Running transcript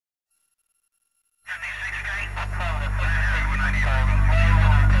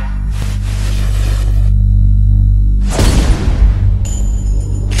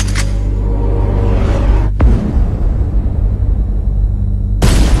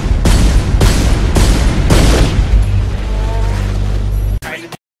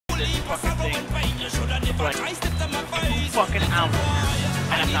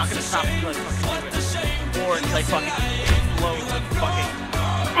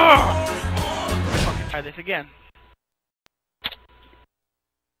try this again.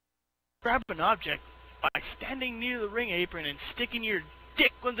 Grab an object by standing near the ring apron and sticking your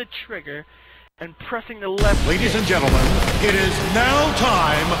dick on the trigger and pressing the left. Ladies and gentlemen, it is now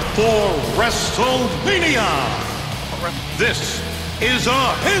time for WrestleMania! This is a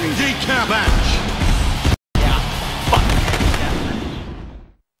handicap match! Yeah, fucking handicap match.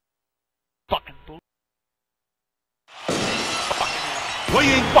 Fucking bull.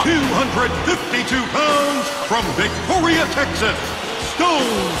 Weighing 252 pounds from Victoria, Texas,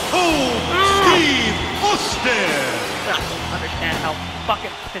 Stone Cold Steve Austin! I don't understand how fucking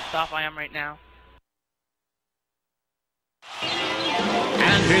pissed off I am right now.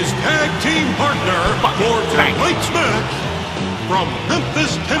 And his tag team partner for tonight's match, from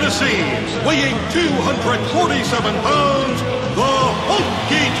Memphis, Tennessee, weighing 247 pounds, the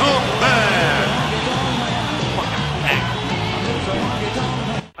Honky Tonk Man!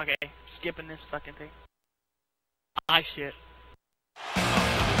 Okay, skipping this fucking thing. Shit.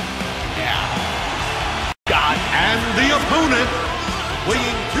 Yeah. God. And the opponent,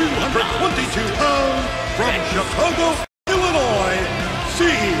 weighing 222 pounds, from Chicago, Illinois,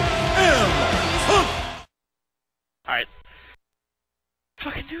 CM Punk! Alright.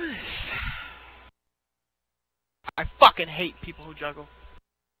 Fucking do this. I fucking hate people who juggle.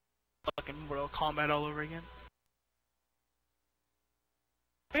 Fucking Mortal Kombat all over again.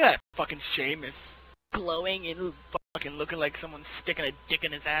 Look at that fucking Sheamus. Glowing and fucking looking like someone's sticking a dick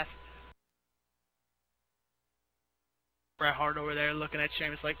in his ass. Bret Hart over there looking at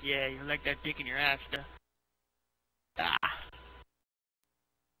Sheamus like, yeah, you like that dick in your ass, duh.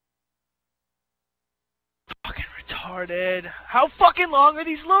 Fucking retarded. How fucking long are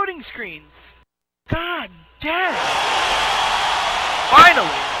these loading screens? God damn.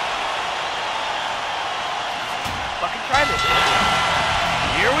 Finally. Fucking try this.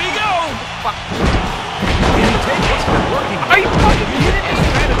 Here we go. Fuck. Can he take what's been working? Are you fucking kidding me?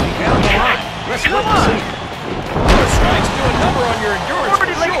 Strategy down the line. Let's Come on. see. The strikes do a number on your endurance for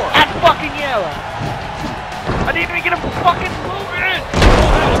Like sure. at fucking yellow. I didn't even get a fucking move in. Oh,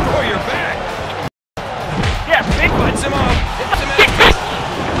 that'll throw your back. Yeah, big one. Puts him off. Hits him in.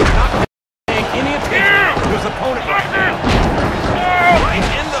 Not paying any attention to his opponent right now. Right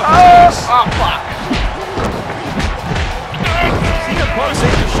in the face. Oh, fuck. See the Punk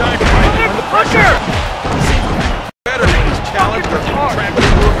seems to shine bright under the pressure. Seems better than his challenge or trapped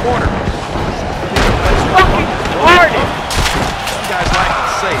into a corner. It's fucking retarded. Some guys like to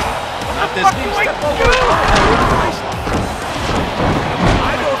say, not this fuck deep do I step do? over.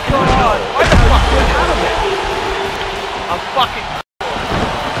 I don't know. Why the fuck was out of it? I'm fucking...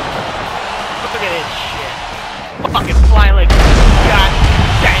 Look at this shit. Fucking flying like... God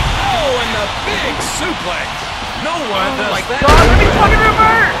dang. Oh, and the big suplex. No one does Oh my that. god, let me fucking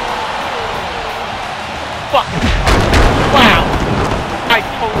reverse! Fucking... Wow. I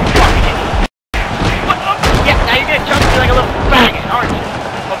totally fucking hit you. What? Oh, yeah, now you're gonna jump me like a little faggot, aren't you?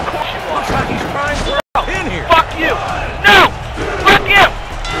 Of course you are. Looks like he's trying to throw in here. Fuck you! No! Fuck you!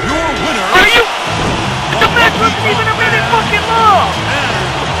 Your winner... Are you... The match wasn't even a minute fucking long!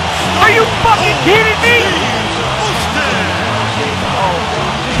 Are you fucking kidding me?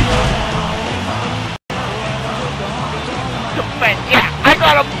 Defend, yeah, I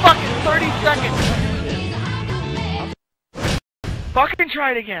got a fucking 30 seconds! Fucking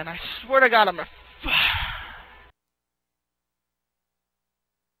try it again, I swear to God I'm a...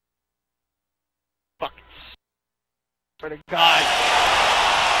 Fucking... Swear to God.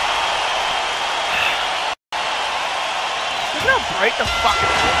 You're gonna break the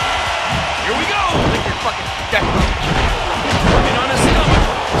fucking... Here we go. Like your fucking death. Working on his stomach.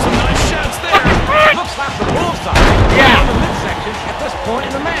 Some nice shots there. Looks like the bullseye. Yeah. On the midsection at this point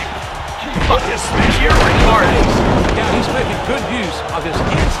in the match. Look at smash here retarded. Yeah, he's making good use of his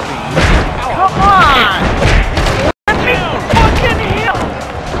hand speed. Come on! Let me fucking heal!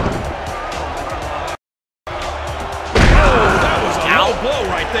 Oh, that was a low blow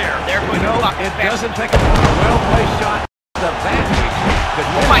right there. There we go. It doesn't take a well-placed shot to that.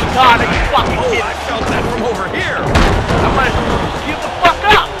 Oh my god, are you fucking Oh, kidding I me? felt that from over here. I'm gonna give the fuck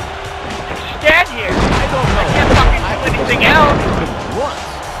up! Stand here! I don't know. I can't fucking do anything else! Once.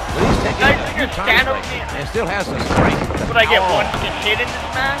 But he's taking Now a you're few gonna stand over times me. and still has the strength. Would I get one fucking hit in this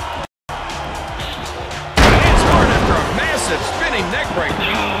match? It's hard after a massive spinning neck breaker.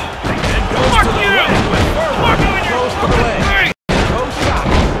 And goes Fuck to the you! leg with Fuck you and your Goes to the fucking leg. face! Those shots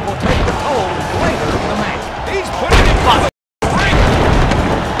will take the toll later in the match. He's putting it on the ring.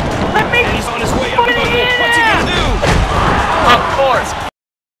 Let me He's on his way up. put it in! What's he gonna do? Of course!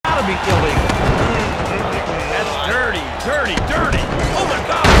 Gotta be illegal. That's dirty, dirty, dirty. Oh my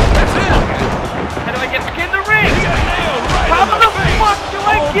God, that's it. How do I get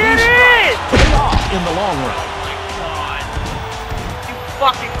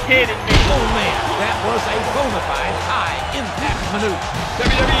kidding me. Oh man, that was a bona fide high-impact maneuver.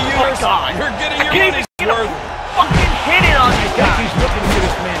 WWE Oh, Universe, God. you're getting your Can't money's even worth. fucking hit it on this guy. He's looking to get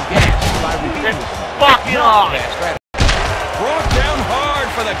this man gassed by repeating Fucking on. that strategy. Brought down hard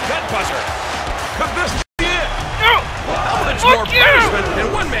for the gut buster.